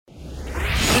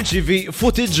nirċivi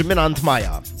footage minant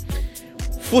Maja.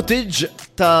 Footage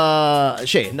ta'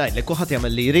 xejn, ngħidlek kulħadd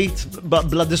jagħmel li jrid,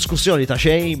 bla diskussjoni ta'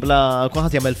 xejn, bla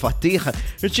kulħadd jagħmel fattiħ,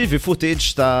 nirċivi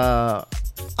footage ta'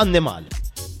 annimal.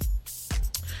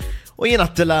 U jiena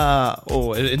għattila,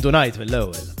 indunajt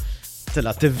mill-ewwel,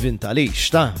 għattila tivvinta lix,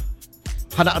 ta'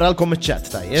 ħanaqralkom iċ-chat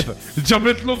tajjeb.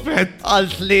 Ġabritlu fett.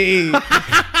 Għalt li,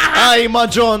 ma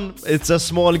John, it's a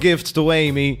small gift to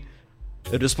Amy.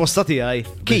 Ir-risposta tiegħi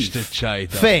kif?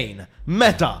 Fejn?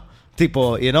 Meta?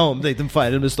 Tipo, bdejt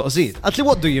nfajr il-mistoqsijiet. Għatli,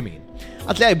 what do you mean?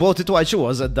 Għatli, I bought it while she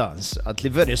was a dance. Għatli,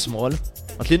 very small.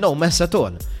 Għatli, no mess at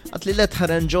all. Għatli, let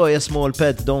her enjoy a small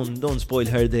pet, don't spoil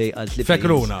her day. Għatli,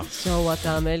 Fekruna. So what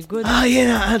għamil, good?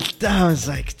 Għatli, I was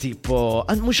like, tipo,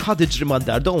 għan mux ħad iġri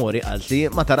maddar, don't worry, għatli,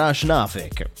 ma tarax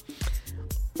nafek.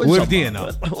 Wurdina.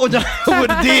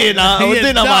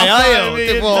 Wurdina Maja,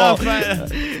 tipo.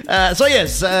 So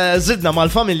yes, zidna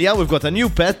mal-familja, we've got a new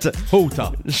pet.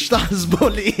 Huta. Xtaħsbu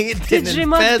li Tiġri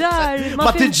mad-dar.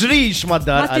 Ma tiġrix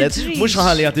mad-dar, għalet. Mux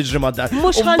ħalija tiġri mad-dar.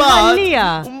 Mux ħalija.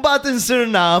 Mbat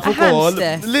insirna fuq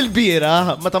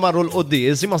l-bira, ma tamarru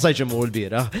l-qoddis, ma sajċ imur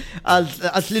l-bira.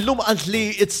 Għalt li l-lum għalt li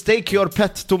it's take your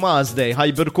pet to Ma's Day,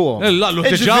 ħajbirku.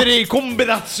 Ġviri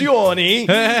kombinazzjoni,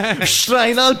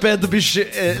 xtrajna l-pet biex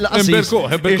l-qassis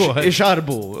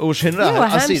ixarbu u xinraħ.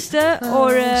 Hamster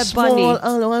or bunny.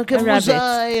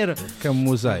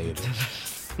 Kemmu zaħir.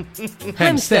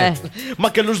 Hamster.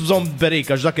 Ma kellux bżon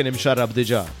berika, ġda kien imxarrab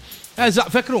diġa.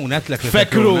 Fekruna, għetlek.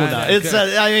 Fekruna. It's a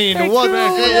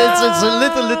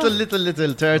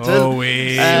little turtle.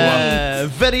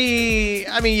 Very,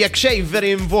 jek xej,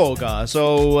 very in voga.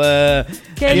 So,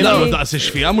 jena daqs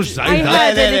xfija, mux I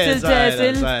had a little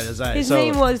turtle. His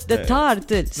name was the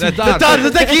Turtle. The Turtle,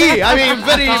 the key.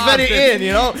 Very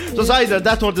in, So it's either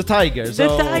that or the tiger. The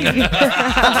tiger.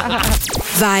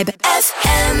 Vibe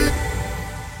FM.